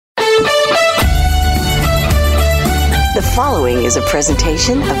following is a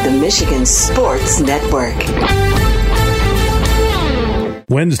presentation of the Michigan Sports Network.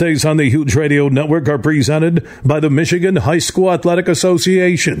 Wednesdays on the Huge Radio Network are presented by the Michigan High School Athletic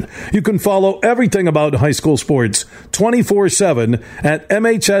Association. You can follow everything about high school sports 24/7 at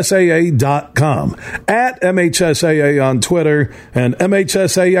MHSAA.com, at MHSAA on Twitter, and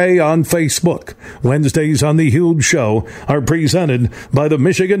MHSAA on Facebook. Wednesdays on the Huge Show are presented by the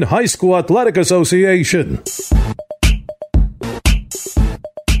Michigan High School Athletic Association.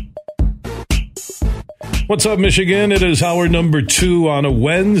 What's up, Michigan? It is hour number 2 on a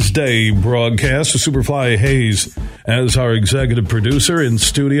Wednesday broadcast. Superfly Hayes as our executive producer. In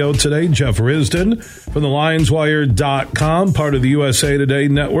studio today, Jeff Risdon from the LionsWire.com, part of the USA Today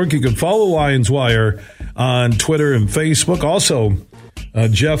Network. You can follow LionsWire on Twitter and Facebook. Also,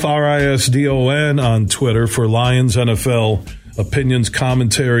 Jeff Risdon on Twitter for Lions NFL opinions,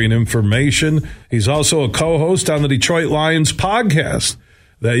 commentary, and information. He's also a co-host on the Detroit Lions podcast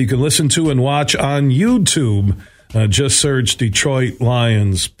that you can listen to and watch on YouTube. Just search Detroit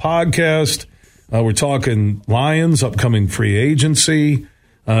Lions podcast. We're talking Lions, upcoming free agency.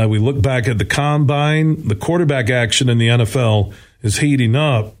 We look back at the combine. The quarterback action in the NFL is heating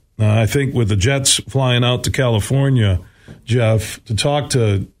up. I think with the Jets flying out to California, Jeff, to talk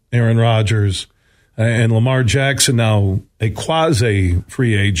to Aaron Rodgers and Lamar Jackson, now a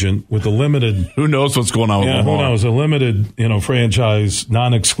quasi-free agent with a limited... Who knows what's going on with Lamar? Who knows? A limited, franchise,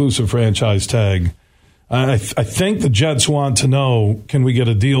 non-exclusive franchise tag. I think the Jets want to know, can we get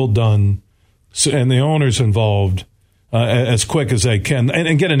a deal done, and the owners involved, as quick as they can,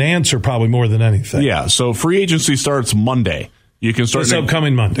 and get an answer probably more than anything. Yeah, so free agency starts Monday. You can start this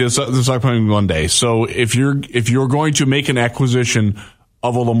upcoming Monday. This upcoming Monday. So if you're going to make an acquisition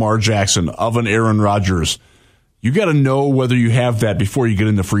of a Lamar Jackson, of an Aaron Rodgers, you got to know whether you have that before you get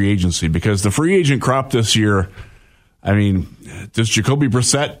into free agency, because the free agent crop this year, I mean, does Jacoby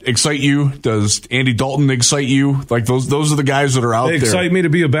Brissett excite you? Does Andy Dalton excite you? Like those are the guys that are out there. They excite me to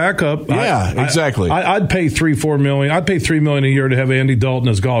be a backup. Yeah, exactly. I'd pay $3-4 million. I'd pay $3 million a year to have Andy Dalton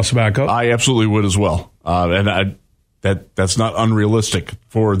as Goff's backup. I absolutely would as well. That's not unrealistic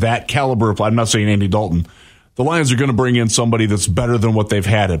for that caliber. I'm not saying Andy Dalton. The Lions are going to bring in somebody that's better than what they've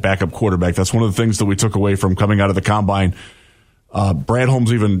had at backup quarterback. That's one of the things that we took away from coming out of the combine. Brad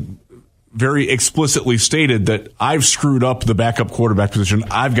Holmes even very explicitly stated that I've screwed up the backup quarterback position.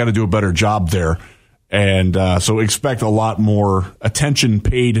 I've got to do a better job there. And so expect a lot more attention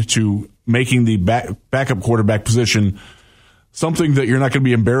paid to making the backup quarterback position something that you're not going to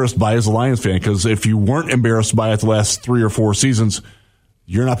be embarrassed by as a Lions fan, because if you weren't embarrassed by it the last 3 or 4 seasons,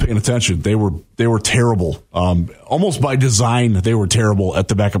 you're not paying attention. They were terrible. Almost by design, they were terrible at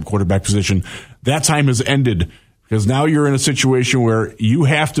the backup quarterback position. That time has ended, because now you're in a situation where you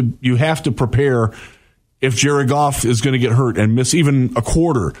have to prepare if Jared Goff is going to get hurt and miss even a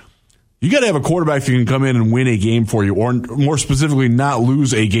quarter. You got to have a quarterback that can come in and win a game for you, or more specifically, not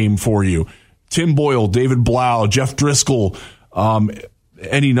lose a game for you. Tim Boyle, David Blau, Jeff Driscoll,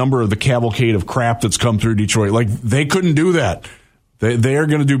 any number of the cavalcade of crap that's come through Detroit. Like, they couldn't do that. They are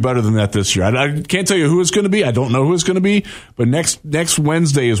going to do better than that this year. I can't tell you who it's going to be. I don't know who it's going to be. But next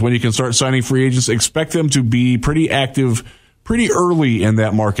Wednesday is when you can start signing free agents. Expect them to be pretty active pretty early in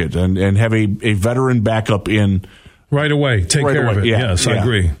that market and have a veteran backup in right away. Take care of it. Yeah, yes, I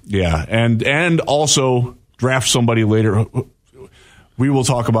agree. Yeah, and also draft somebody later. We will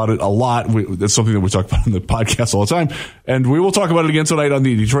talk about it a lot. That's something that we talk about in the podcast all the time. And we will talk about it again tonight on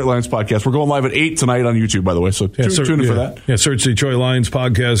the Detroit Lions podcast. We're going live at 8 tonight on YouTube, by the way. So tune in for that. Yeah, search Detroit Lions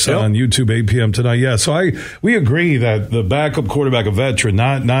podcast on YouTube, 8 p.m. tonight. Yeah, so we agree that the backup quarterback, a veteran,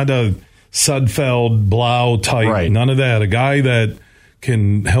 not a Sudfeld, Blau type, right. None of that. A guy that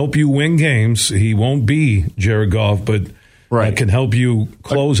can help you win games. He won't be Jared Goff, but that can help you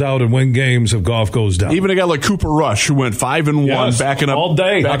close out and win games if Goff goes down. Even a guy like Cooper Rush, who went 5-1, backing up all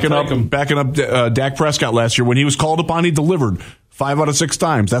day, backing up Dak Prescott last year. When he was called upon, he delivered 5 out of 6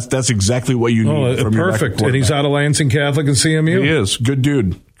 times. That's exactly what you need. From perfect, and he's out of Lansing Catholic and CMU. He is good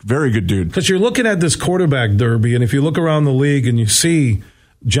dude, very good dude. Because you're looking at this quarterback derby, and if you look around the league and you see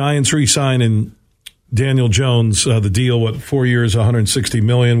Giants re-signing Daniel Jones, the deal, 4 years, $160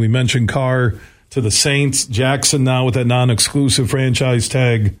 million. We mentioned Carr to the Saints. Jackson now with that non-exclusive franchise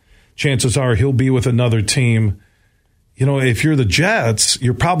tag. Chances are he'll be with another team. You know, if you're the Jets,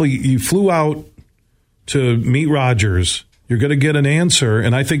 you flew out to meet Rodgers. You're going to get an answer,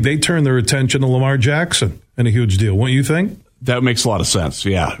 and I think they turn their attention to Lamar Jackson in a huge deal. Wouldn't you think? That makes a lot of sense,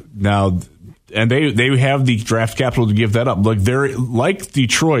 yeah. Now, and they have the draft capital to give that up. They're like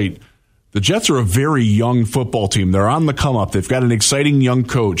Detroit. The Jets are a very young football team. They're on the come up. They've got an exciting young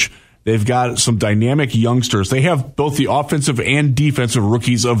coach. They've got some dynamic youngsters. They have both the offensive and defensive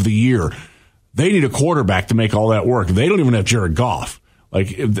rookies of the year. They need a quarterback to make all that work. They don't even have Jared Goff.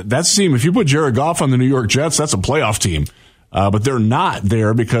 Like, that's the team. If you put Jared Goff on the New York Jets, that's a playoff team. But they're not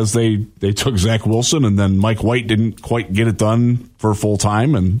there because they took Zach Wilson, and then Mike White didn't quite get it done for full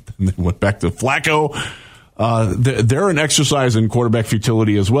time, and they went back to Flacco. They're an exercise in quarterback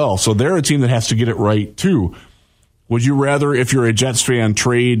futility as well. So they're a team that has to get it right, too. Would you rather, if you're a Jets fan,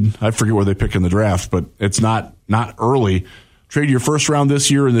 trade, I forget where they pick in the draft, but it's not early, trade your first round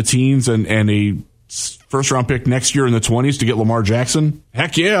this year in the teens and a first-round pick next year in the 20s to get Lamar Jackson?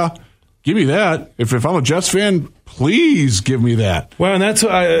 Heck yeah. Give me that. If I'm a Jets fan, please give me that. Well, and that's,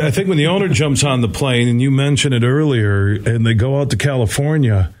 I think when the owner jumps on the plane, and you mentioned it earlier, and they go out to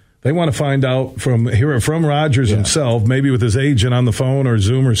California, they want to find out from Rodgers himself, maybe with his agent on the phone or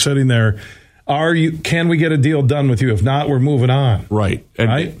Zoom or sitting there, can we get a deal done with you? If not, we're moving on. Right. And,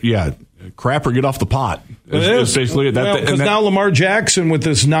 right? Yeah. Crap or get off the pot. It's basically that. Because now Lamar Jackson with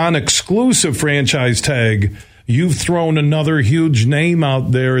this non-exclusive franchise tag, you've thrown another huge name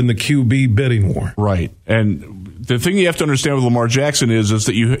out there in the QB bidding war. Right. And the thing you have to understand with Lamar Jackson is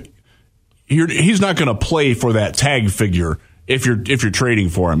that he's not going to play for that tag figure if you're trading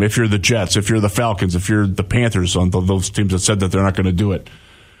for him. If you're the Jets, if you're the Falcons, if you're the Panthers, on those teams that said that they're not going to do it.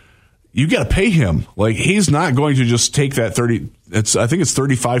 You got to pay him. Like, he's not going to just take that I think it's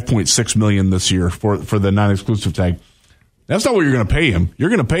 $35.6 million this year for the non-exclusive tag. That's not what you're going to pay him. You're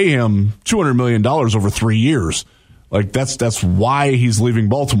going to pay him $200 million over 3 years. Like, that's why he's leaving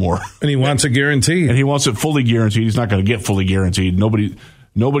Baltimore. And he wants it guaranteed. And he wants it fully guaranteed. He's not going to get fully guaranteed.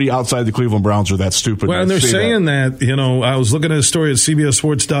 Nobody outside the Cleveland Browns are that stupid. Well, and they're saying that, I was looking at a story at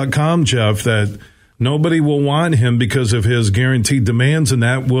CBSSports.com, Jeff, that nobody will want him because of his guaranteed demands, and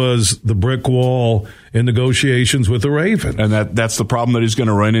that was the brick wall in negotiations with the Ravens. And that's the problem that he's going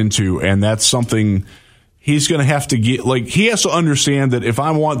to run into, and that's something he's going to have to get. Like, he has to understand that if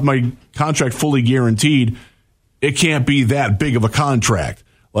I want my contract fully guaranteed, it can't be that big of a contract.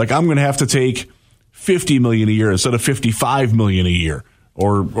 Like, I'm going to have to take $50 million a year instead of $55 million a year,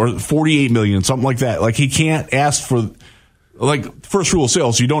 or $48 million, something like that. Like, he can't ask for, like, first rule of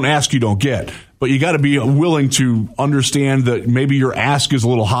sales: you don't ask, you don't get. But you got to be willing to understand that maybe your ask is a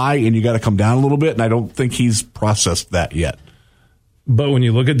little high and you got to come down a little bit. And I don't think he's processed that yet. But when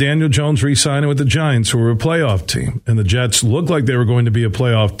you look at Daniel Jones re-signing with the Giants, who were a playoff team, and the Jets looked like they were going to be a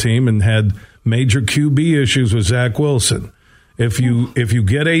playoff team and had major QB issues with Zach Wilson. If you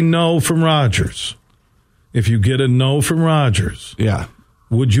get a no from Rodgers, yeah.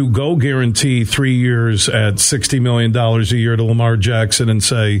 Would you go guarantee 3 years at $60 million a year to Lamar Jackson and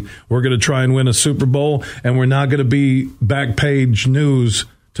say, we're going to try and win a Super Bowl and we're not going to be back page news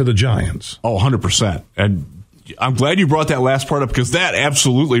to the Giants? Oh, 100%. And I'm glad you brought that last part up, because that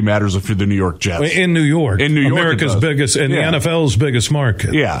absolutely matters if you're the New York Jets. In New York. America's biggest, and the NFL's biggest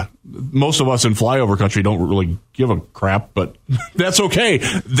market. Yeah. Most of us in flyover country don't really give a crap, but that's okay.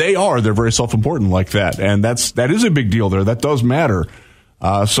 They're very self-important like that. And that is a big deal there. That does matter.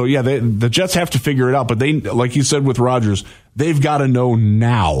 So yeah, the Jets have to figure it out, but they, like you said with Rodgers, they've got to know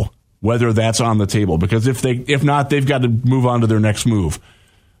now whether that's on the table, because if not, they've got to move on to their next move,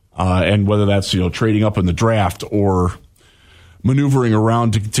 and whether that's trading up in the draft or maneuvering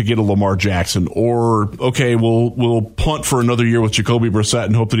around to get a Lamar Jackson, or okay, we'll punt for another year with Jacoby Brissett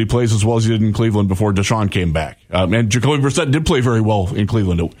and hope that he plays as well as he did in Cleveland before Deshaun came back. And Jacoby Brissett did play very well in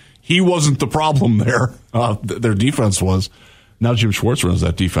Cleveland. He wasn't the problem there. Their defense was. Now Jim Schwartz runs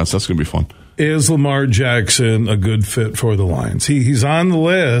that defense. That's going to be fun. Is Lamar Jackson a good fit for the Lions? He's on the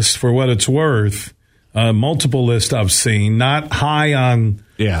list for what it's worth. Multiple lists I've seen. Not high on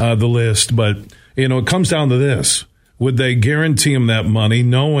the list, but it comes down to this. Would they guarantee him that money,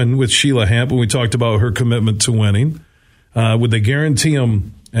 knowing with Sheila Hamp, when we talked about her commitment to winning, would they guarantee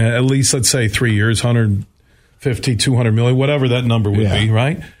him at least, let's say, 3 years, 150, 200 million, whatever that number would be,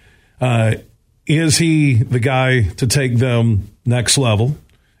 right? Is he the guy to take them next level?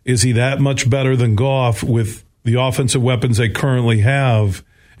 Is he that much better than Goff with the offensive weapons they currently have?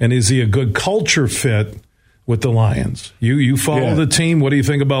 And is he a good culture fit with the Lions? You follow the team. What do you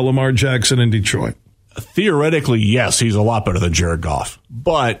think about Lamar Jackson in Detroit? Theoretically, yes, he's a lot better than Jared Goff.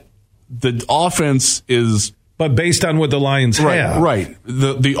 But the offense is... But based on what the Lions have. Right.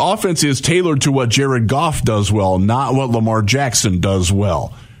 The offense is tailored to what Jared Goff does well, not what Lamar Jackson does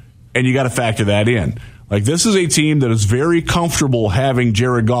well. And you got to factor that in. Like, this is a team that is very comfortable having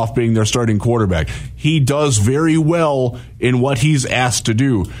Jared Goff being their starting quarterback. He does very well in what he's asked to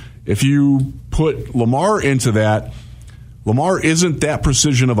do. If you put Lamar into that, Lamar isn't that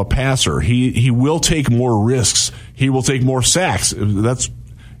precision of a passer. He will take more risks. He will take more sacks.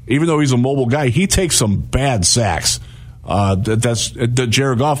 even though he's a mobile guy, he takes some bad sacks. That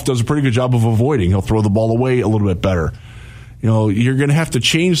Jared Goff does a pretty good job of avoiding. He'll throw the ball away a little bit better. You're going to have to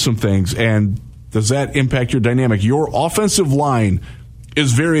change some things, and does that impact your dynamic? Your offensive line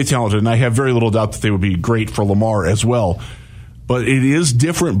is very talented, and I have very little doubt that they would be great for Lamar as well. But it is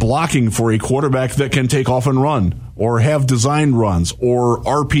different blocking for a quarterback that can take off and run, or have designed runs, or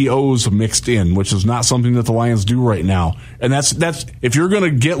RPOs mixed in, which is not something that the Lions do right now. And that's if you're going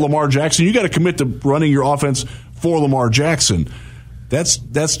to get Lamar Jackson, you got to commit to running your offense for Lamar Jackson.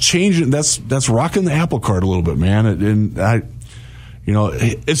 That's changing. That's rocking the apple cart a little bit, man. And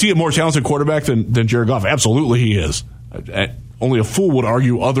is he a more talented quarterback than Jared Goff? Absolutely, he is. Only a fool would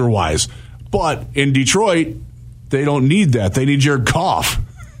argue otherwise. But in Detroit, they don't need that. They need Jared Goff.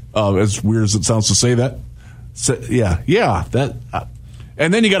 As weird as it sounds to say that.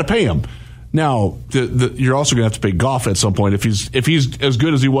 And then you got to pay him. Now, you're also going to have to pay Goff at some point. If he's as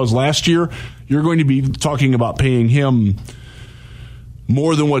good as he was last year, you're going to be talking about paying him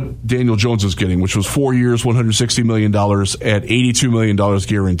more than what Daniel Jones is getting, which was 4 years, $160 million at $82 million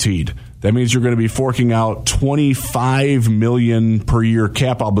guaranteed. That means you're going to be forking out $25 million per year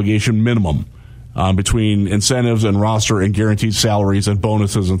cap obligation minimum between incentives and roster and guaranteed salaries and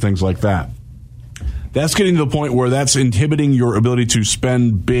bonuses and things like that. That's getting to the point where that's inhibiting your ability to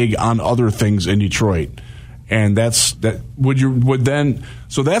spend big on other things in Detroit. And so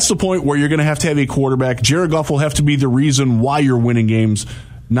that's the point where you're going to have a quarterback. Jared Goff will have to be the reason why you're winning games,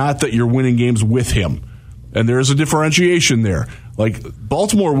 not that you're winning games with him. And there is a differentiation there. Like,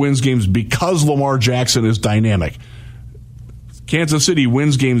 Baltimore wins games because Lamar Jackson is dynamic. Kansas City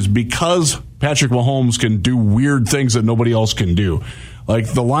wins games because Patrick Mahomes can do weird things that nobody else can do.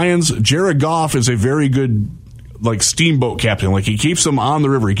 Like the Lions, Jared Goff is a very good, steamboat captain. Like, he keeps them on the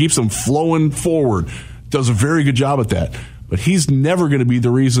river. He keeps them flowing forward. Does a very good job at that. But he's never going to be the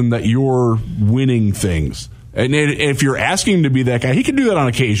reason that you're winning things. And if you're asking him to be that guy, he can do that on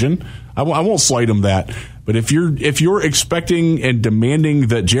occasion. I won't slight him that. But if you're expecting and demanding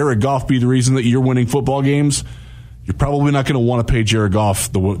that Jared Goff be the reason that you're winning football games, you're probably not going to want to pay Jared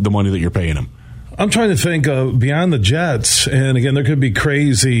Goff the money that you're paying him. I'm trying to think beyond the Jets, and again, there could be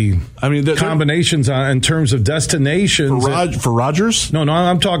crazy combinations in terms of destinations. For Rodgers? No,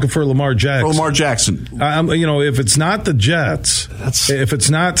 I'm talking for Lamar Jackson. For Lamar Jackson. If it's not the Jets, if it's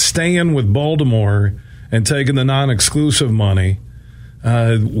not staying with Baltimore and taking the non-exclusive money,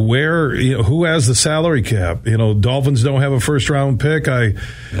 who has the salary cap? Dolphins don't have a first-round pick.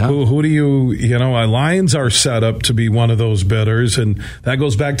 Who do you Lions are set up to be one of those bidders, and that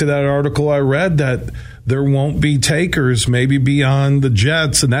goes back to that article I read that there won't be takers maybe beyond the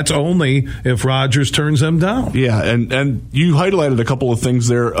Jets, and that's only if Rodgers turns them down. Yeah, and you highlighted a couple of things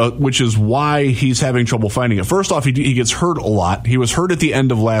there, which is why he's having trouble finding it. First off, he gets hurt a lot. He was hurt at the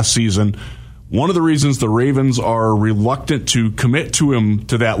end of last season. One of the reasons the Ravens are reluctant to commit to him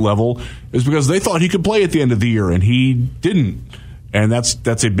to that level is because they thought he could play at the end of the year, and he didn't. And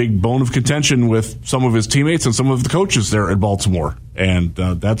that's a big bone of contention with some of his teammates and some of the coaches there at Baltimore. And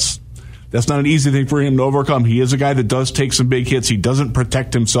that's not an easy thing for him to overcome. He is a guy that does take some big hits. He doesn't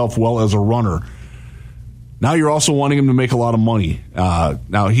protect himself well as a runner. Now you're also wanting him to make a lot of money.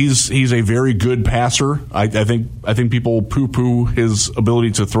 Now he's a very good passer. I think people poo-poo his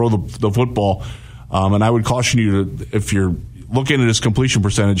ability to throw the football, and I would caution you to, if you're looking at his completion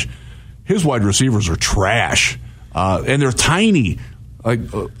percentage, his wide receivers are trash, and they're tiny. I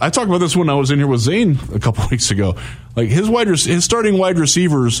talked about this when I was in here with Zane a couple weeks ago. Like his starting wide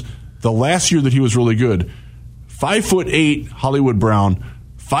receivers, the last year that he was really good, 5'8" Hollywood Brown,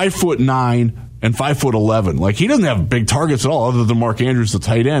 5'9". And 5'11". Like, he doesn't have big targets at all other than Mark Andrews, the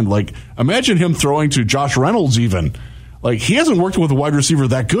tight end. Like, imagine him throwing to Josh Reynolds even. Like, he hasn't worked with a wide receiver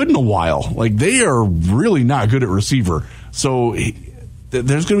that good in a while. Like, they are really not good at receiver. So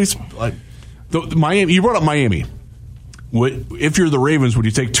there's going to be Miami. You brought up Miami. If you're the Ravens, would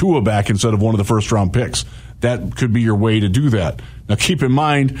you take Tua back instead of one of the first round picks? That could be your way to do that. Now, keep in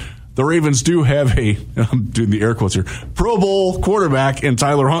mind, the Ravens do have I'm doing the air quotes here, Pro Bowl quarterback in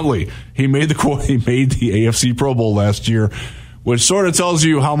Tyler Huntley. He made the AFC Pro Bowl last year, which sort of tells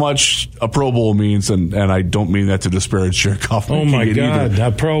you how much a Pro Bowl means, and I don't mean that to disparage Jared Goff. Oh, my God,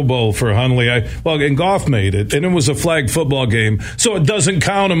 a Pro Bowl for Huntley. And Goff made it, and it was a flag football game, so it doesn't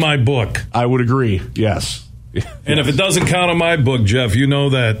count in my book. I would agree, yes. And if it doesn't count in my book, Jeff, you know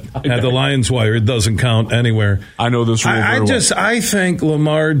that at the Lions Wire, it doesn't count anywhere. I know this rule very well. I think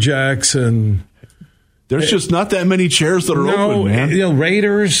Lamar Jackson. There's just not that many chairs that are open, man.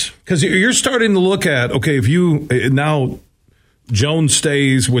 Raiders, because you're starting to look at, okay, if you now Jones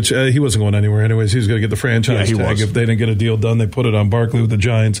stays, which he wasn't going anywhere anyways. He was going to get the franchise tag. If they didn't get a deal done, they put it on Barkley with the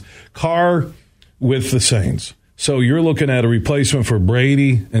Giants. Carr with the Saints. So you're looking at a replacement for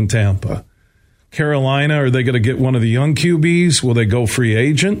Brady in Tampa. Carolina, are they going to get one of the young QBs? Will they go free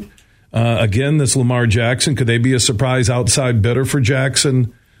agent? Again, this Lamar Jackson, could they be a surprise outside bidder for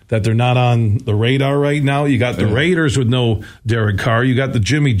Jackson that they're not on the radar right now? You got the Raiders with no Derek Carr. You got the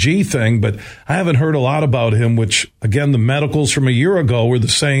Jimmy G thing, but I haven't heard a lot about him, which, again, the medicals from a year ago were the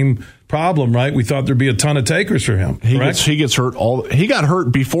same problem, right? We thought there'd be a ton of takers for him. He gets hurt. He got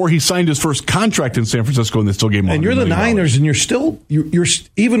hurt before he signed his first contract in San Francisco, and they still gave him. And you're the Niners, and you're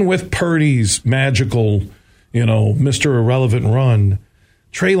even with Purdy's magical, Mr. Irrelevant run.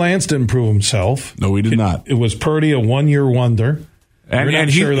 Trey Lance didn't prove himself. No, he did not. It was Purdy, a one-year wonder. And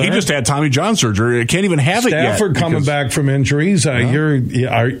he just had Tommy John surgery. Can't even have it yet. Stafford coming back from injuries. You're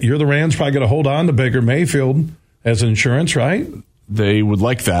the Rams probably going to hold on to Baker Mayfield as insurance, right? They would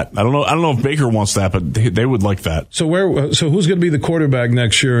like that. I don't know if Baker wants that, but they would like that. So who's going to be the quarterback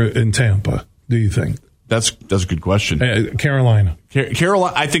next year in Tampa, do you think? That's a good question. Carolina.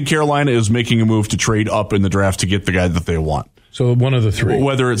 I think Carolina is making a move to trade up in the draft to get the guy that they want. So one of the three.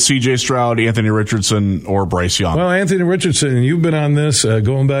 Whether it's C.J. Stroud, Anthony Richardson, or Bryce Young. Well, Anthony Richardson, you've been on this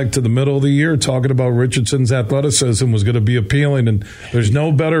going back to the middle of the year talking about Richardson's athleticism was going to be appealing, and there's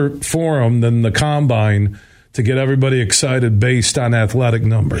no better forum than the Combine to get everybody excited based on athletic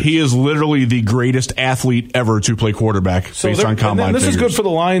numbers. He is literally the greatest athlete ever to play quarterback based on Combine this figures. is good for the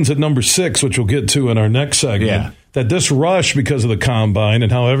Lions at number 6, which we'll get to in our next segment. Yeah. That this rush because of the Combine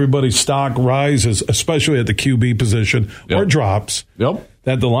and how everybody's stock rises, especially at the QB position, or drops,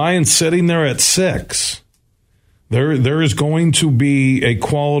 that the Lions sitting there at 6, there is going to be a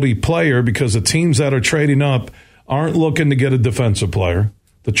quality player because the teams that are trading up aren't looking to get a defensive player.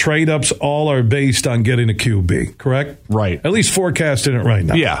 The trade-ups all are based on getting a QB, correct? Right. At least forecasting it right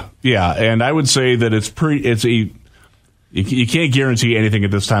now. Yeah. And I would say that you can't guarantee anything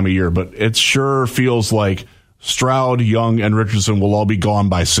at this time of year, but it sure feels like Stroud, Young, and Richardson will all be gone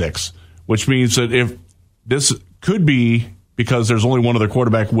by 6, which means that if this could be because there's only one other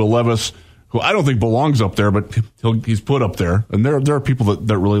quarterback, Will Levis, who I don't think belongs up there, but he's put up there. And there are people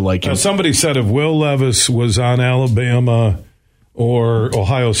that really like him. Somebody said if Will Levis was on Alabama or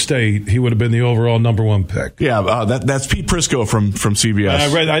Ohio State, he would have been the overall number 1 pick. Yeah, that's Pete Prisco from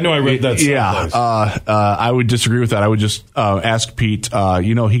CBS. I know I read that. Yeah, I would disagree with that. I would just ask Pete.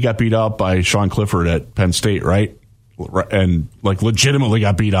 He got beat up by Sean Clifford at Penn State, right? And legitimately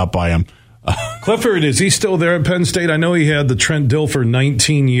got beat up by him. Clifford, is he still there at Penn State? I know he had the Trent Dilfer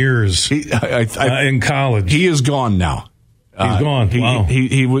 19 years in college. He is gone now. He's gone. Wow.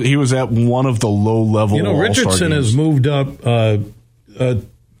 He was at one of the low level. Richardson has moved up.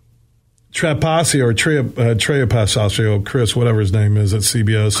 Trepassio, Chris, whatever his name is at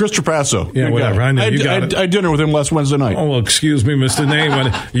CBS. Chris Trapasso. Yeah, whatever. I know. You got it. I had dinner with him last Wednesday night. Oh, well, excuse me, Mr.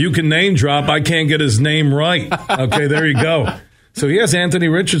 Name. You can name drop. I can't get his name right. Okay, there you go. So he has Anthony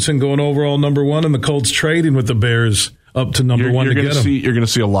Richardson going overall number 1, and the Colts trading with the Bears up to number 1 to get him. You're going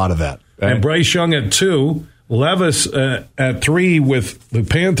to see a lot of that. And Bryce Young at 2. Levis at 3 with the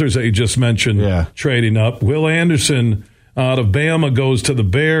Panthers that you just mentioned trading up. Will Anderson out of Bama goes to the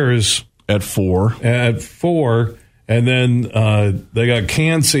Bears at 4. And then they got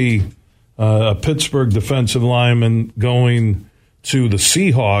Cansey, a Pittsburgh defensive lineman, going to the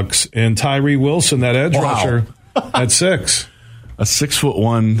Seahawks, and Tyree Wilson, that edge rusher, at 6. A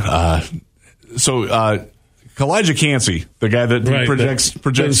 6'1". Kalijah Cansey, the guy that projects the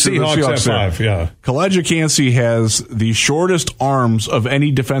Seahawks at 5, yeah. Kalijah Cansey has the shortest arms of any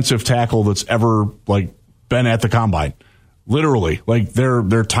defensive tackle that's ever been at the Combine. Literally,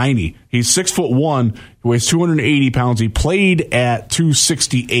 they're tiny. He's 6'1", he weighs 280 pounds. He played at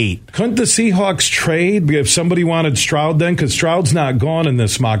 268. Couldn't the Seahawks trade if somebody wanted Stroud then? Because Stroud's not gone in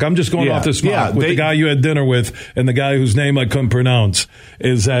this mock. I'm just going off this mock with the guy you had dinner with and the guy whose name I couldn't pronounce.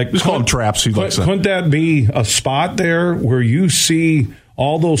 Just call him Traps. Couldn't that be a spot there where you see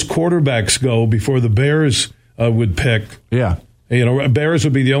all those quarterbacks go before the Bears would pick? Yeah. Bears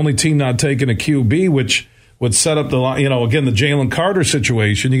would be the only team not taking a QB, which would set up the Jalen Carter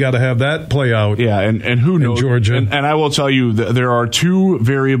situation. You got to have that play out. Yeah, and who knows? In Georgia. And I will tell you that there are 2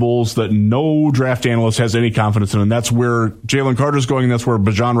 variables that no draft analyst has any confidence in, and that's where Jalen Carter's going, and that's where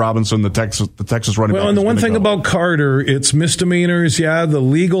Bijan Robinson, the Texas running back. Well, and the one thing about Carter, it's misdemeanors. Yeah, the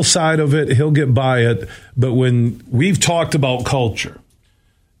legal side of it, he'll get by it. But when we've talked about culture,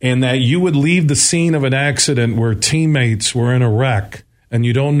 and that you would leave the scene of an accident where teammates were in a wreck, and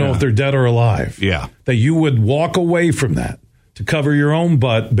you don't know if they're dead or alive. Yeah. That you would walk away from that to cover your own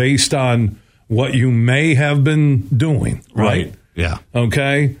butt based on what you may have been doing, right? Yeah.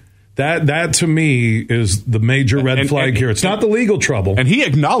 Okay? That to me is the major red flag here. It's not the legal trouble. And he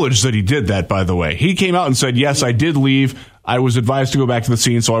acknowledged that he did that, by the way. He came out and said, yes, I did leave. I was advised to go back to the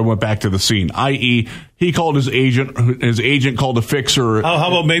scene, so I went back to the scene. I.e., he called his agent. His agent called a fixer. How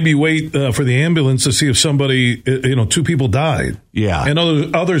about maybe wait for the ambulance to see if somebody, 2 people died. Yeah. And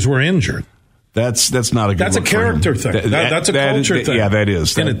others were injured. That's not a good That's a character thing. That's a culture thing. Yeah, that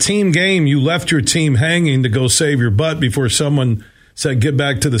is. In a team game, you left your team hanging to go save your butt before someone said, get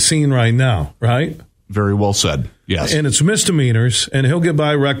back to the scene right now, right? Very well said. Yes. And it's misdemeanors, and he'll get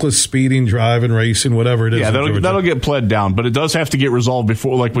by reckless speeding, driving, racing, whatever it is. Yeah, that'll get pled down, but it does have to get resolved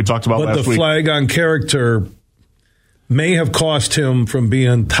before, like we talked about last week. But the flag on character may have cost him from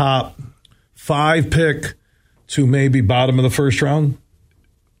being top 5 pick to maybe bottom of the first round.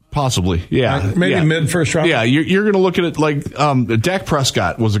 Possibly, yeah. Maybe mid-first round. Yeah, you're going to look at it like Dak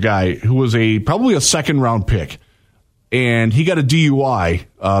Prescott was a guy who was probably a second-round pick, and he got a DUI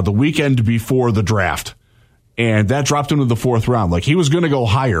the weekend before the draft, and that dropped him to the 4th round. Like, he was going to go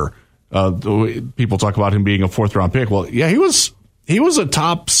higher. People talk about him being a 4th-round pick. Well, yeah, he was a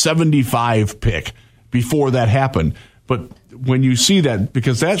top 75 pick before that happened. But when you see that,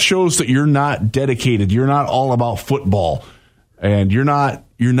 because that shows that you're not dedicated, you're not all about football, and you're not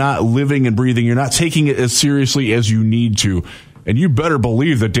living and breathing. You're not taking it as seriously as you need to. And you better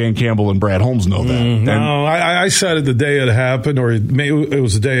believe that Dan Campbell and Brad Holmes know that. No, I said it the day it happened, or maybe it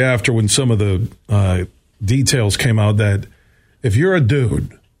was the day after when some of the details came out, that if you're a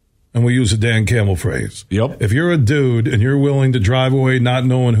dude, and we use a Dan Campbell phrase, yep. If you're a dude and you're willing to drive away not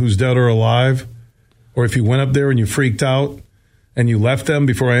knowing who's dead or alive, or if you went up there and you freaked out and you left them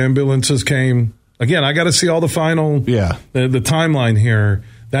before ambulances came, again, I got to see all the final, the timeline here.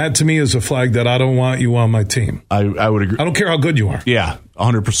 That, to me, is a flag that I don't want you on my team. I would agree. I don't care how good you are. Yeah,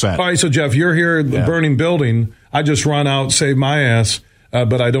 100%. All right, so, Jeff, you're here at the burning building. I just run out, save my ass,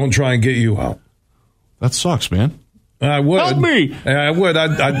 but I don't try and get you out. That sucks, man. I would. Help me. I would.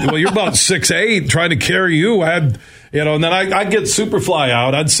 Well, you're about 6'8", trying to carry you. And then I'd get Superfly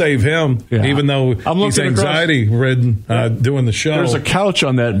out. I'd save him, even though he's anxiety-ridden doing the show. There's a couch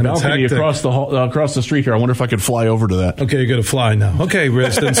on that balcony across the street here. I wonder if I could fly over to that. Okay, you're going to fly now. Okay,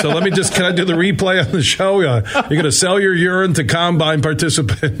 Rison. So can I do the replay on the show? You're going to sell your urine to combine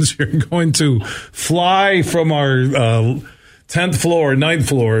participants. You're going to fly from our 10th floor, 9th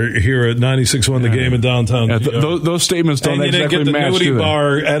floor here at 96.1 The Game in downtown. Yeah, those statements don't exactly match. And you didn't get the nudity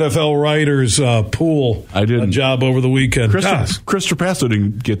bar NFL writers pool I didn't. Job over the weekend. Chris Trapasso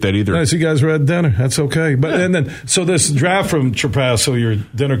didn't get that either. Nice, you guys were at dinner. That's okay. But so this draft from Trapasso, your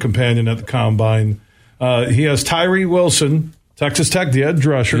dinner companion at the Combine, he has Tyree Wilson, Texas Tech, the edge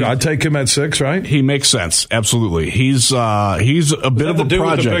rusher. I'd take him at 6, right? He makes sense. Absolutely. He's a bit of a project.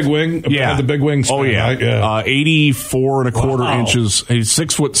 With the big wing? Yeah. The big wing span, oh, yeah. Right? Yeah. 84 and a quarter inches. He's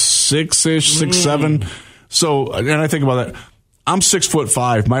 6'6"-ish, 6'7". So, and I think about that. I'm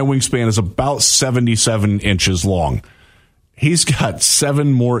 6'5". My wingspan is about 77 inches long. He's got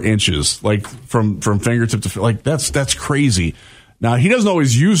 7 more inches, like from fingertip to, like, that's crazy. Now, he doesn't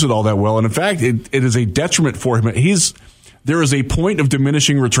always use it all that well. And in fact, it is a detriment for him. There is a point of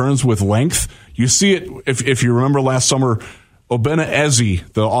diminishing returns with length. You see it if you remember last summer, Obena Eze,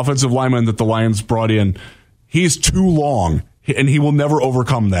 the offensive lineman that the Lions brought in, he's too long, and he will never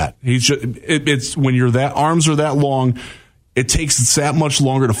overcome that. It's when arms are that long, it takes that much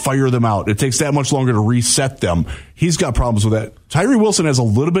longer to fire them out. It takes that much longer to reset them. He's got problems with that. Tyree Wilson has a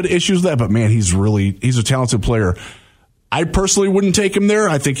little bit of issues with that, but man, he's a talented player. I personally wouldn't take him there.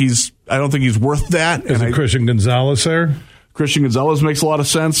 I don't think he's worth that. Is it Christian Gonzalez there? Christian Gonzalez makes a lot of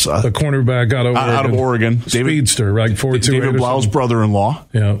sense. The cornerback out of Oregon. Speedster, right? 4'2". David Blau's brother-in-law.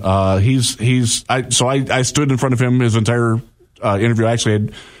 Yeah. I stood in front of him his entire interview. I actually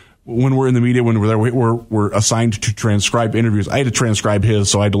had, when we're in the media, when we're there, we're assigned to transcribe interviews. I had to transcribe his,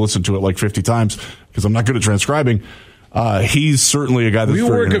 so I had to listen to it like 50 times because I'm not good at transcribing. He's certainly a guy that's. Were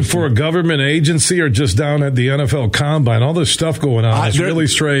you working for a government agency or just down at the NFL Combine? All this stuff going on. It's really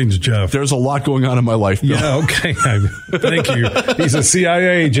strange, Jeff. There's a lot going on in my life, Bill. Yeah, okay. Thank you. He's a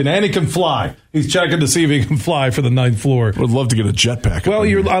CIA agent, and he can fly. He's checking to see if he can fly for the 9th floor. Would love to get a jetpack. Well,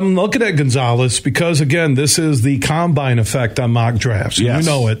 I'm looking at Gonzalez because, again, this is the Combine effect on mock drafts. Yes.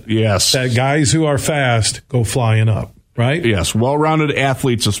 You know it. Yes. That guys who are fast go flying up, right? Yes. Well-rounded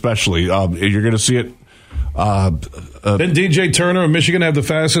athletes especially. You're going to see it. Didn't DJ Turner of Michigan have the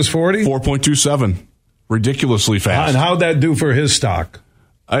fastest 40? 4.27. Ridiculously fast. And how'd that do for his stock?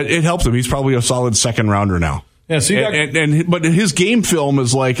 It helped him. He's probably a solid second rounder now. Yeah, so but his game film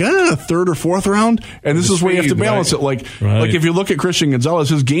is like 3rd or 4th round, and this is where you have to balance it. Like if you look at Christian Gonzalez,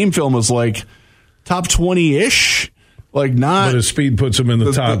 his game film is like top 20-ish, Like but his speed puts him in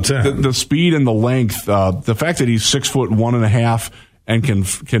the top 10. The speed and the length, the fact that he's 6'1.5" and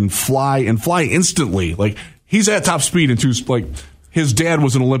can fly instantly. Like he's at top speed in two. Like his dad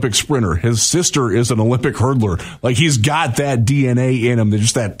was an Olympic sprinter. His sister is an Olympic hurdler. Like he's got that DNA in him.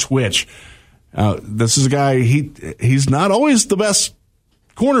 Just that twitch. This is a guy. He's not always the best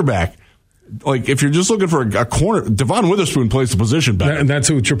cornerback. Like, if you're just looking for a corner, Devon Witherspoon plays the position better. And that's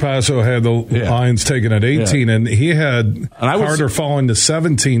who Trapasso had the Lions taken at 18, and he had Carter falling to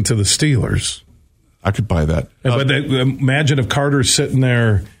 17 to the Steelers. I could buy that. But imagine if Carter's sitting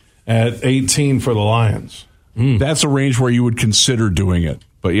there at 18 for the Lions. That's a range where you would consider doing it.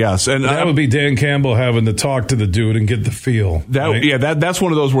 But yes, and that would be Dan Campbell having to talk to the dude and get the feel. That's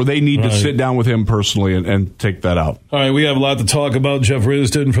one of those where they need to sit down with him personally and take that out. All right, we have a lot to talk about. Jeff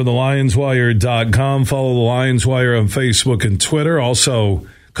Risdon from the LionsWire.com. Follow the Lions Wire on Facebook and Twitter. Also,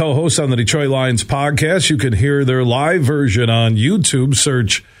 co-host on the Detroit Lions podcast. You can hear their live version on YouTube.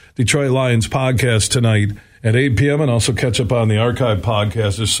 Search Detroit Lions podcast tonight at 8 p.m. and also catch up on the archive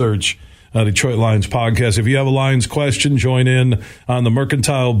podcast. Just search Detroit Lions podcast. If you have a Lions question, join in on the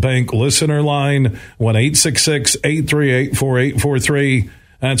Mercantile Bank listener line, 1-866-838-4843.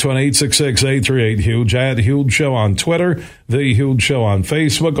 That's 1-866-838-HUGE. At Huge Show on Twitter, The Huge Show on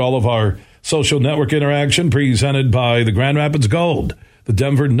Facebook. All of our social network interaction presented by the Grand Rapids Gold, the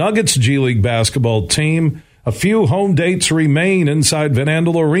Denver Nuggets G League basketball team. A few home dates remain inside Van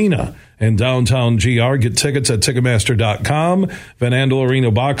Andel Arena in downtown GR. Get tickets at Ticketmaster.com, Van Andel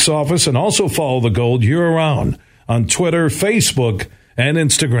Arena box office, and also follow the Gold year-round on Twitter, Facebook, and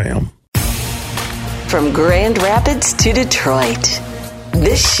Instagram. From Grand Rapids to Detroit,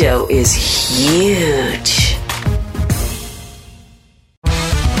 this show is huge.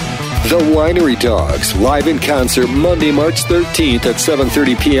 The Winery Dogs, live in concert Monday, March 13th at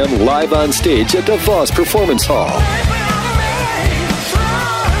 7:30 p.m. live on stage at the Voss Performance Hall.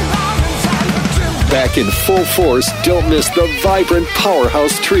 Back in full force, don't miss the vibrant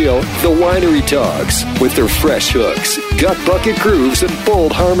powerhouse trio, the Winery Dogs, with their fresh hooks, gut bucket grooves, and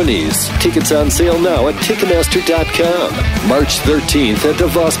bold harmonies. Tickets on sale now at Ticketmaster.com. March 13th at the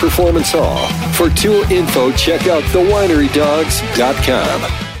Voss Performance Hall. For tour info, check out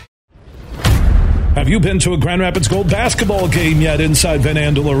thewinerydogs.com. Have you been to a Grand Rapids Gold basketball game yet inside Van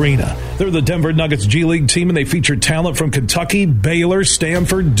Andel Arena? They're the Denver Nuggets G League team, and they feature talent from Kentucky, Baylor,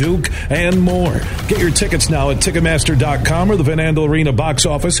 Stanford, Duke, and more. Get your tickets now at Ticketmaster.com or the Van Andel Arena box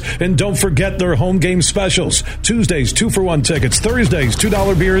office. And don't forget their home game specials. Tuesdays, 2-for-1 tickets. Thursdays,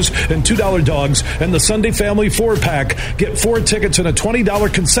 $2 beers and $2 dogs. And the Sunday Family 4-pack. Get 4 tickets and a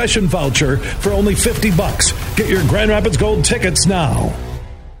 $20 concession voucher for only $50. Get your Grand Rapids Gold tickets now.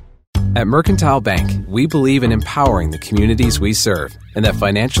 At Mercantile Bank, we believe in empowering the communities we serve, and that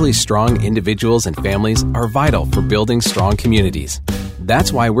financially strong individuals and families are vital for building strong communities.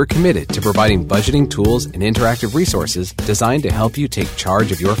 That's why we're committed to providing budgeting tools and interactive resources designed to help you take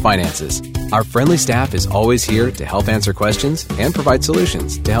charge of your finances. Our friendly staff is always here to help answer questions and provide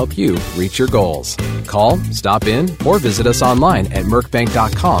solutions to help you reach your goals. Call, stop in, or visit us online at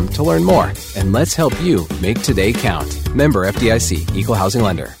mercbank.com to learn more, and let's help you make today count. Member FDIC, Equal Housing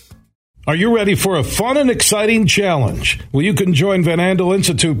Lender. Are you ready for a fun and exciting challenge? Well, you can join Van Andel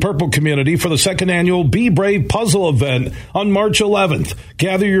Institute Purple Community for the second annual Be Brave Puzzle event on March 11th.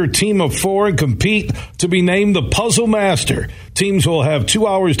 Gather your team of 4 and compete to be named the Puzzle Master. Teams will have 2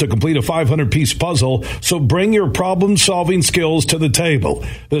 hours to complete a 500-piece puzzle, so bring your problem-solving skills to the table.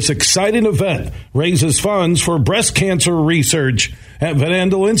 This exciting event raises funds for breast cancer research at Van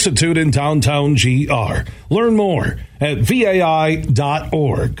Andel Institute in downtown GR. Learn more at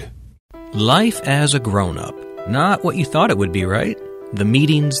vai.org. Life as a grown-up. Not what you thought it would be, right? The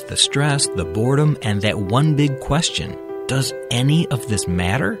meetings, the stress, the boredom, and that one big question, does any of this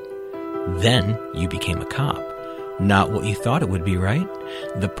matter? Then you became a cop. Not what you thought it would be, right?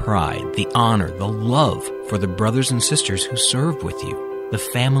 The pride, the honor, the love for the brothers and sisters who served with you. The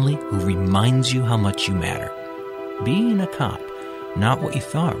family who reminds you how much you matter. Being a cop. Not what you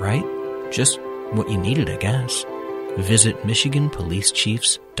thought, right? Just what you needed, I guess. Visit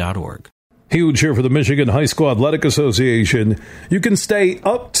MichiganPoliceChiefs.org. Huge here for the Michigan High School Athletic Association. You can stay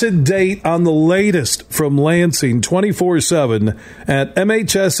up to date on the latest from Lansing 24/7 at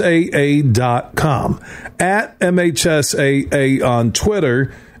MHSAA.com, at MHSAA on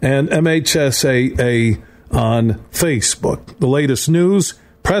Twitter, and MHSAA on Facebook. The latest news,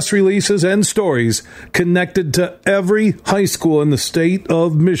 press releases, and stories connected to every high school in the state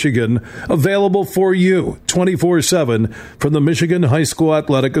of Michigan, available for you 24/7 from the Michigan High School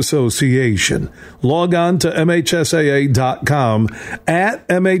Athletic Association. Log on to MHSAA.com, at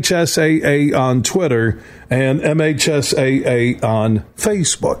MHSAA on Twitter, and MHSAA on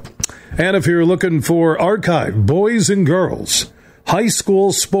Facebook. And if you're looking for archive boys and girls high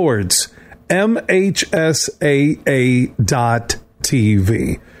school sports,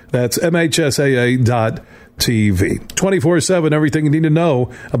 MHSAA.TV. That's MHSAA.TV. 24/7, everything you need to know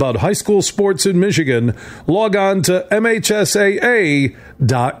about high school sports in Michigan. Log on to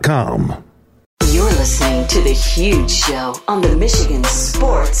MHSAA.com. You're listening to The Huge Show on the Michigan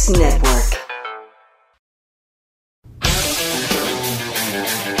Sports Network.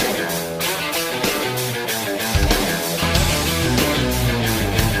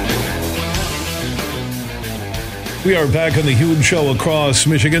 We are back on The Huge Show across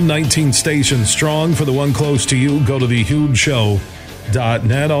Michigan, 19 stations strong. For the one close to you, go to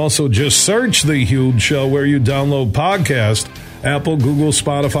thehugeshow.net. Also, just search The Huge Show where you download podcasts, Apple, Google,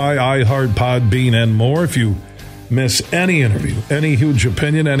 Spotify, iHeart, Podbean, and more. If you miss any interview, any huge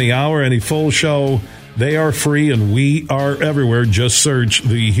opinion, any hour, any full show, they are free, and we are everywhere. Just search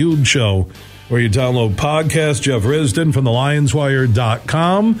The Huge Show where you download podcasts. Jeff Risdon from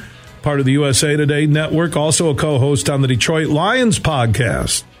thelionswire.com. Part of the USA Today Network, also a co-host on the Detroit Lions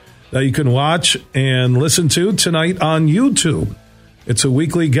podcast that you can watch and listen to tonight on YouTube. It's a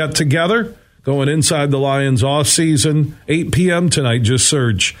weekly get-together going inside the Lions off-season, 8 p.m. tonight. Just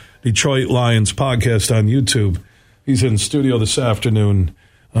search Detroit Lions podcast on YouTube. He's in studio this afternoon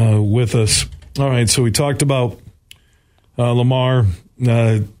with us. All right, so we talked about Lamar,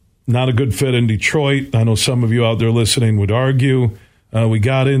 not a good fit in Detroit. I know some of you out there listening would argue. We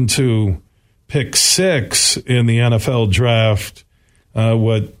got into pick 6 in the NFL draft.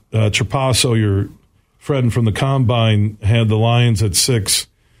 What Trapasso, your friend from the Combine, had the Lions at 6,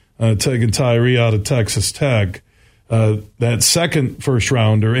 taking Tyree out of Texas Tech. That second first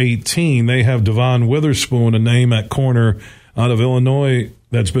rounder, 18, they have Devon Witherspoon, a name at corner out of Illinois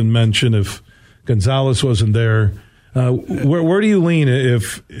that's been mentioned if Gonzalez wasn't there. Where do you lean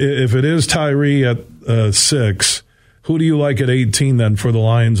if it is Tyree at 6? Who do you like at 18 then for the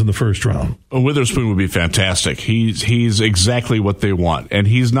Lions in the first round? Witherspoon would be fantastic. He's exactly what they want. And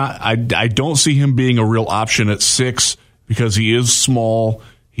he's not, I don't see him being a real option at 6 because he is small.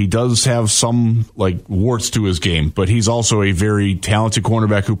 He does have some warts to his game, but he's also a very talented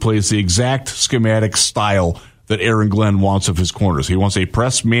cornerback who plays the exact schematic style that Aaron Glenn wants of his corners. He wants a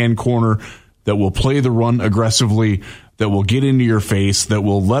press man corner that will play the run aggressively, that will get into your face, that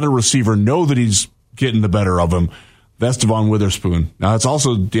will let a receiver know that he's getting the better of him. That's Devon Witherspoon. Now, it's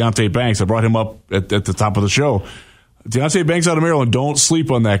also Deonte Banks. I brought him up at the top of the show. Deonte Banks out of Maryland, don't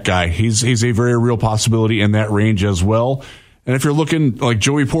sleep on that guy. He's a very real possibility in that range as well. And if you're looking like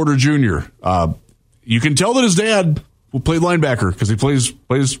Joey Porter Jr., you can tell that his dad will play linebacker because he plays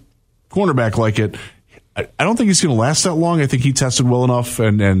cornerback like it. I don't think he's going to last that long. I think he tested well enough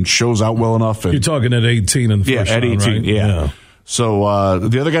and shows out well enough. You're talking at 18 in the first round, at 18, right? yeah. So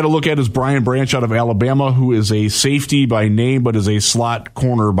the other guy to look at is Brian Branch out of Alabama, who is a safety by name but is a slot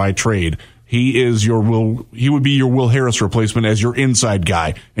corner by trade. He would be your Will Harris replacement as your inside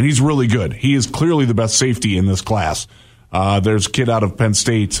guy, and he's really good. He is clearly the best safety in this class. There's a kid out of Penn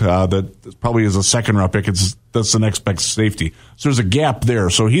State that probably is a second-round pick. That's the next best safety. So there's a gap there.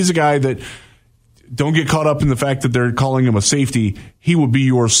 So he's a guy that don't get caught up in the fact that they're calling him a safety. He would be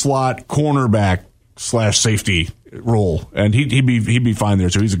your slot cornerback / safety role, and he'd be fine there.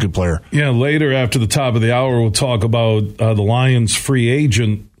 So he's a good player. Yeah. Later, after the top of the hour, we'll talk about the Lions' free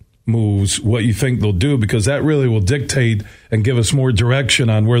agent moves, what you think they'll do, because that really will dictate and give us more direction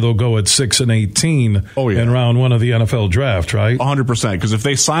on where they'll go at 6 and 18 in round 1 of the NFL draft, right? 100%. Because if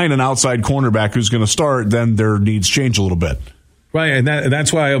they sign an outside cornerback who's going to start, then their needs change a little bit. Right, and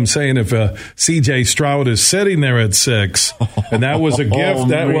that's why I'm saying if C.J. Stroud is sitting there at 6, and that was a gift.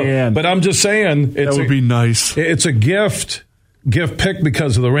 But I'm just saying. That would be nice. It's a gift pick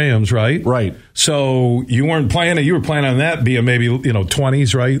because of the Rams, right? Right. So you weren't planning. You were planning on that being maybe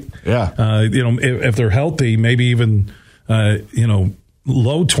 20s, right? Yeah. If they're healthy, maybe even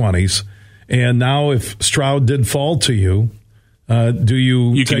low 20s. And now if Stroud did fall to you, do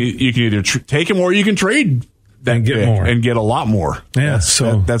you? You can either take him or you can trade. And get more. And get a lot more. Yeah,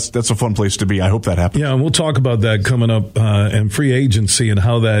 that's a fun place to be. I hope that happens. Yeah, and we'll talk about that coming up and free agency and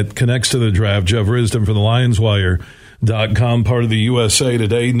how that connects to the draft. Jeff Risdon for the LionsWire.com, part of the USA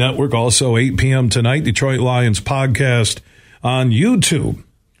Today Network. Also, 8 p.m. tonight, Detroit Lions podcast on YouTube.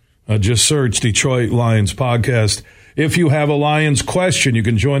 Just search Detroit Lions Podcast. If you have a Lions question, you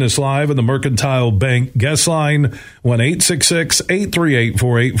can join us live on the Mercantile Bank guest line,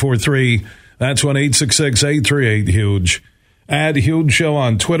 1-866-838-4843. That's 1-866-838-HUGE. Add Huge Show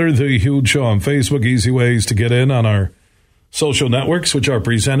on Twitter, The Huge Show on Facebook. Easy ways to get in on our social networks, which are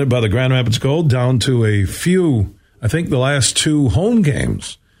presented by the Grand Rapids Gold, down to a few, I think the last 2 home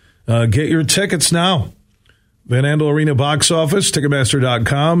games. Get your tickets now. Van Andel Arena box office,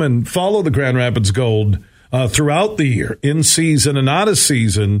 Ticketmaster.com, and follow the Grand Rapids Gold throughout the year, in season and out of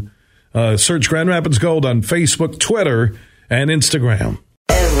season. Search Grand Rapids Gold on Facebook, Twitter, and Instagram.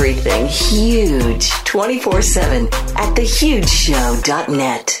 Everything huge 24/7 at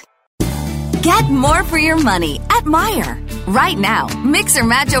thehugeshow.net. Get more for your money at Meijer. Right now, mix or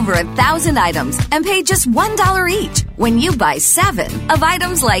match over 1,000 items and pay just $1 each when you buy 7 of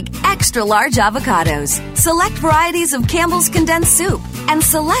items like extra large avocados, select varieties of Campbell's condensed soup, and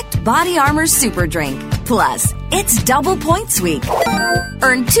select Body Armor Super Drink. Plus, it's double points week.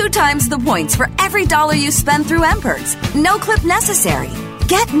 Earn 2 times the points for every $1 you spend through M-Perks. No clip necessary.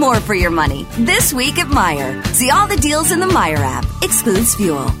 Get more for your money this week at Meijer. See all the deals in the Meijer app. Excludes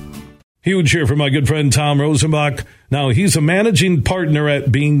fuel. Huge here for my good friend Tom Rosenbach. Now, he's a managing partner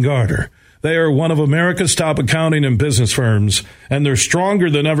at Bean Garter. They are one of America's top accounting and business firms, and they're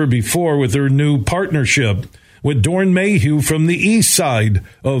stronger than ever before with their new partnership with Dorn Mayhew from the east side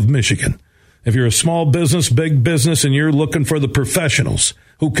of Michigan. If you're a small business, big business, and you're looking for the professionals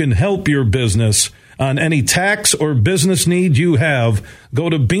who can help your business on any tax or business need you have, go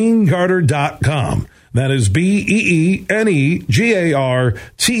to BeanGarter.com. That is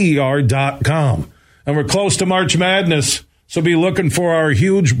BeanGarter.com. And we're close to March Madness, so be looking for our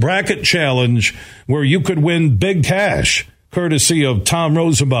huge bracket challenge where you could win big cash, courtesy of Tom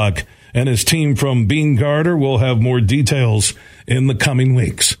Rosenbach and his team from Bean Garter. We'll have more details in the coming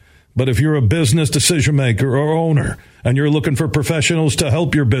weeks. But if you're a business decision maker or owner and you're looking for professionals to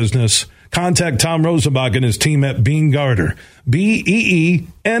help your business, contact Tom Rosenbach and his team at Bean Garter.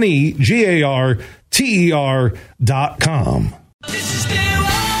 BeanGarter.com.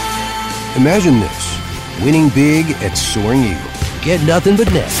 Imagine this, winning big at Soaring Eagle. Get nothing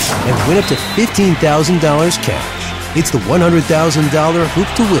but net and win up to $15,000 cash. It's the $100,000 Hoop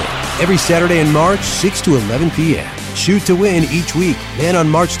to Win every Saturday in March, 6 to 11 p.m. Shoot to win each week. Then on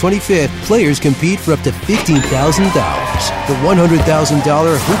March 25th, players compete for up to $15,000. The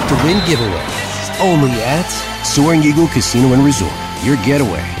 $100,000 Hoop to Win giveaway. Only at Soaring Eagle Casino and Resort. Your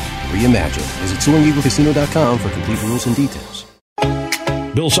getaway. Reimagine. Visit SoaringEagleCasino.com for complete rules and details.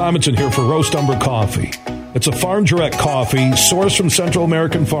 Bill Simonson here for Roast Umber Coffee. It's a farm direct coffee sourced from Central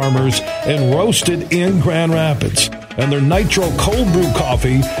American farmers and roasted in Grand Rapids. And their Nitro Cold Brew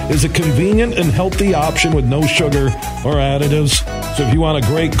coffee is a convenient and healthy option with no sugar or additives. So if you want a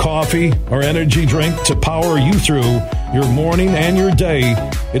great coffee or energy drink to power you through your morning and your day,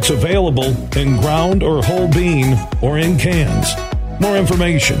 it's available in ground or whole bean or in cans. More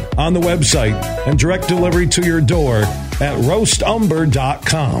information on the website and direct delivery to your door at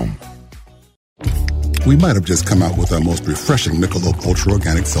roastumber.com. We might have just come out with our most refreshing Michelob Ultra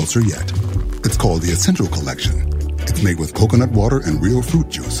Organic Seltzer yet. It's called the Essential Collection. It's made with coconut water and real fruit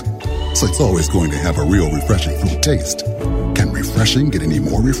juice, so it's always going to have a real refreshing fruit taste. Can refreshing get any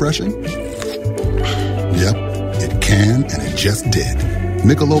more refreshing? Yep, it can, and it just did.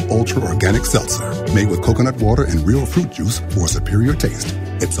 Michelob Ultra Organic Seltzer, made with coconut water and real fruit juice for a superior taste.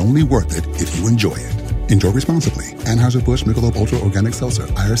 It's only worth it if you enjoy it. Enjoy responsibly. Anheuser-Busch Michelob Ultra Organic Seltzer,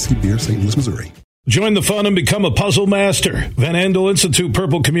 IRC Beer, St. Louis, Missouri. Join the fun and become a puzzle master. Van Andel Institute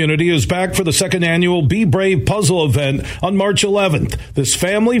Purple Community is back for the second annual Be Brave Puzzle event on March 11th. This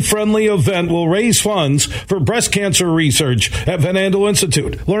family-friendly event will raise funds for breast cancer research at Van Andel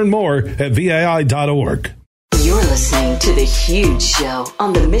Institute. Learn more at VAI.org. You're listening to The Huge Show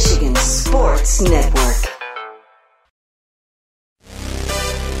on the Michigan Sports Network.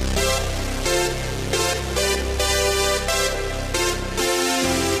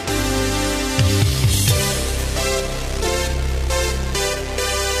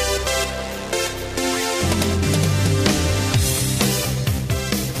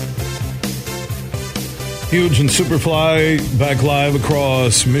 Huge and Superfly back live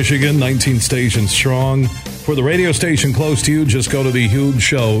across Michigan, 19 stations strong. For the radio station close to you, just go to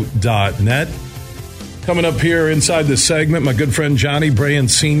thehugeshow.net. Coming up here inside this segment, my good friend Johnny Brayan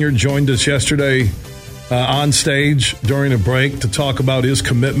Sr. joined us yesterday on stage during a break to talk about his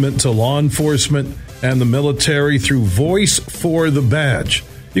commitment to law enforcement and the military through Voice for the Badge.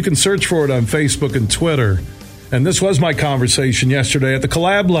 You can search for it on Facebook and Twitter. And this was my conversation yesterday at the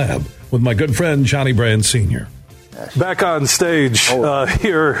Collab Lab with my good friend Johnny Brayan Sr. Back on stage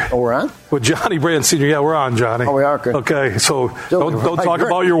here. Oh, we're on? With Johnny Brand Sr. Yeah, we're on, Johnny. Oh, we are. Good. Okay, so don't talk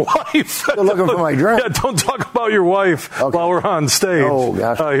about your wife. Still looking for my drink. Yeah, don't talk about your wife while we're on stage. Oh,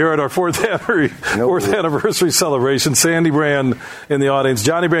 gosh. Here at our fourth anniversary celebration. Sandy Brand in the audience.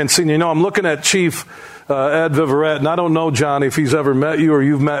 Johnny Brand Sr. You know, I'm looking at Chief Ed Viverette, and I don't know, Johnny, if he's ever met you or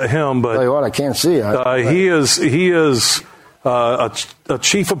you've met him, but tell you what, I can't see it. He is a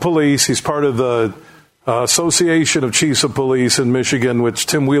chief of police. He's part of the Association of Chiefs of Police in Michigan, which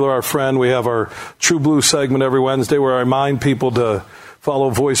Tim Wheeler, our friend, we have our True Blue segment every Wednesday where I remind people to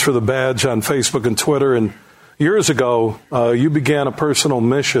follow Voice for the Badge on Facebook and Twitter. And years ago, you began a personal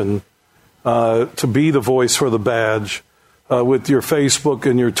mission to be the Voice for the Badge with your Facebook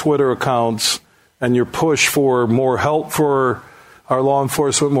and your Twitter accounts and your push for more help for our law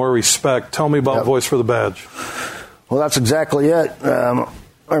enforcement, more respect. Tell me about Voice for the Badge. Well, that's exactly it.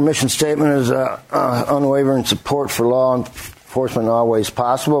 Our mission statement is unwavering support for law enforcement in all ways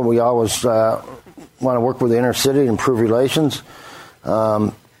possible. We always want to work with the inner city, improve relations.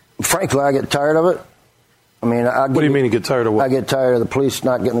 Frankly, I get tired of it. I mean, what do you mean you get tired of what? I get tired of the police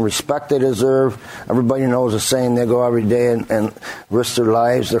not getting the respect they deserve. Everybody knows the saying, they go every day and risk their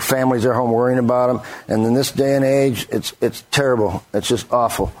lives. Their families are home worrying about them. And in this day and age, it's terrible. It's just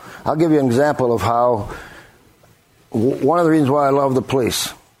awful. I'll give you an example of how one of the reasons why I love the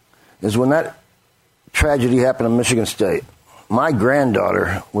police is when that tragedy happened in Michigan State, my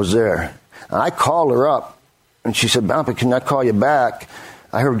granddaughter was there. And I called her up, and she said, "Bumpy, can I call you back?"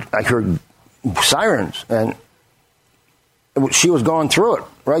 I heard sirens, and she was going through it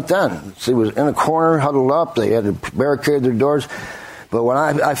right then. She was in a corner, huddled up. They had to barricade their doors. But when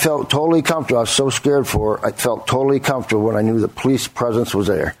I felt totally comfortable, I was so scared for her, I felt totally comfortable when I knew the police presence was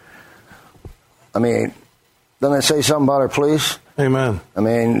there. I mean, then they say something about our police. Amen. I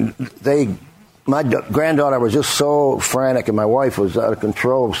mean, my granddaughter was just so frantic, and my wife was out of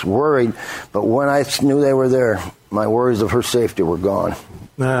control, was worried. But when I knew they were there, my worries of her safety were gone.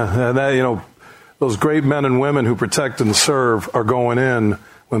 Yeah, those great men and women who protect and serve are going in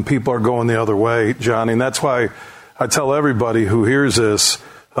when people are going the other way, Johnny. And that's why I tell everybody who hears this,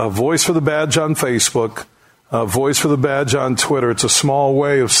 Voice for the Badge on Facebook, Voice for the Badge on Twitter. It's a small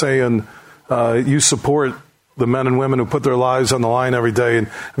way of saying you support the men and women who put their lives on the line every day. And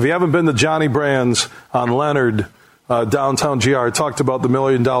if you haven't been to Johnny Brand's on Leonard, downtown GR, I talked about the $1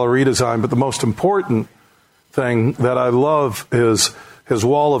 million redesign, but the most important thing that I love is his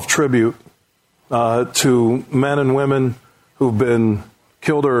wall of tribute to men and women who've been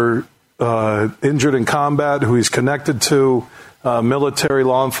killed or injured in combat, who he's connected to, military,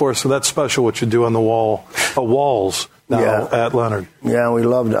 law enforcement. That's special what you do on the walls now at Leonard. Yeah, we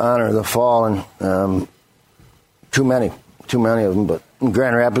love to honor the fallen. Too many of them. But in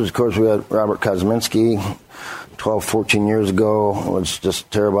Grand Rapids, of course, we had Robert Kosminski 12, 14 years ago. It was just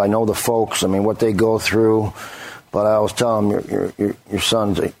terrible. I know the folks, I mean, what they go through. But I always tell them, your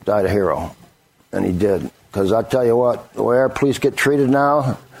son died a hero. And he did. Because I tell you what, the way our police get treated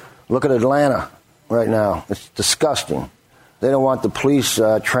now, look at Atlanta right now. It's disgusting. They don't want the police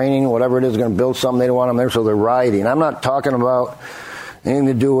training, whatever it is, going to build something. They don't want them there, so they're rioting. I'm not talking about anything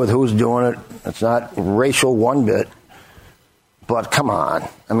to do with who's doing it. It's not racial one bit. But come on.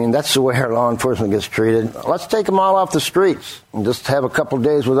 I mean, that's the way our law enforcement gets treated. Let's take them all off the streets and just have a couple of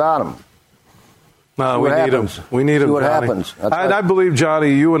days without them. No, we need them. We need them, See what Johnny. happens. I believe,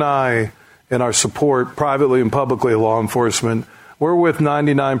 Johnny, you and I, in our support privately and publicly of law enforcement, we're with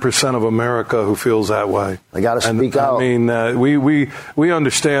 99% of America who feels that way. They got to speak out. I mean, we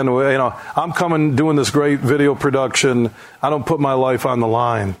understand. I'm coming doing this great video production. I don't put my life on the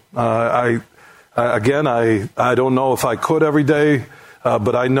line. I don't know if I could every day,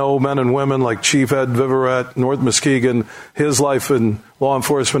 but I know men and women like Chief Ed Viverette, North Muskegon, his life in law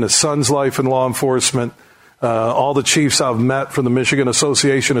enforcement, his son's life in law enforcement. All the chiefs I've met from the Michigan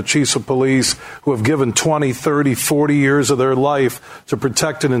Association of Chiefs of Police who have given 20, 30, 40 years of their life to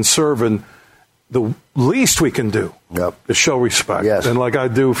protecting and serving, the least we can do is show respect. Yes. And like I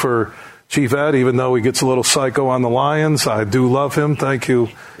do for Chief Ed, even though he gets a little psycho on the Lions, I do love him. Thank you,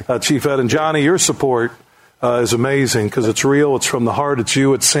 Chief Ed. And Johnny, your support is amazing because it's real. It's from the heart. It's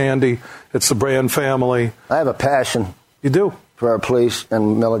you. It's Sandy. It's the Brand family. I have a passion. You do? For our police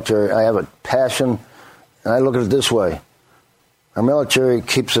and military. I have a passion. And I look at it this way. Our military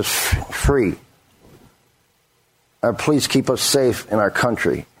keeps us free. Our police keep us safe in our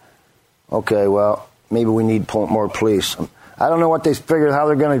country. Okay, well, maybe we need more police. I don't know what they figure, how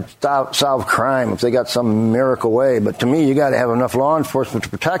they're going to solve crime, if they got some miracle way. But to me, you got to have enough law enforcement to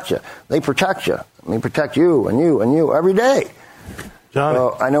protect you. They protect you. They protect you and you and you every day. Johnny.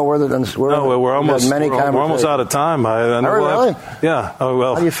 So I know we're almost out of time. I know really? Yeah. Oh,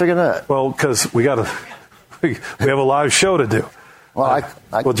 well. How do you figure that? Well, because we have a live show to do. Well,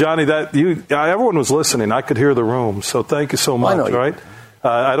 well, Johnny, everyone was listening. I could hear the room. So thank you so much. I know right?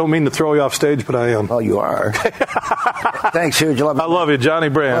 I don't mean to throw you off stage, but I am. Oh, you are. Thanks, Huge. I love you, Johnny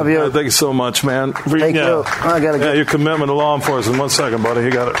Brand. Love you. Thank you so much, man. Thank you. I gotta go. Your commitment to law enforcement. 1 second, buddy.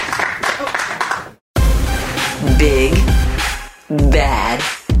 You got it. Big,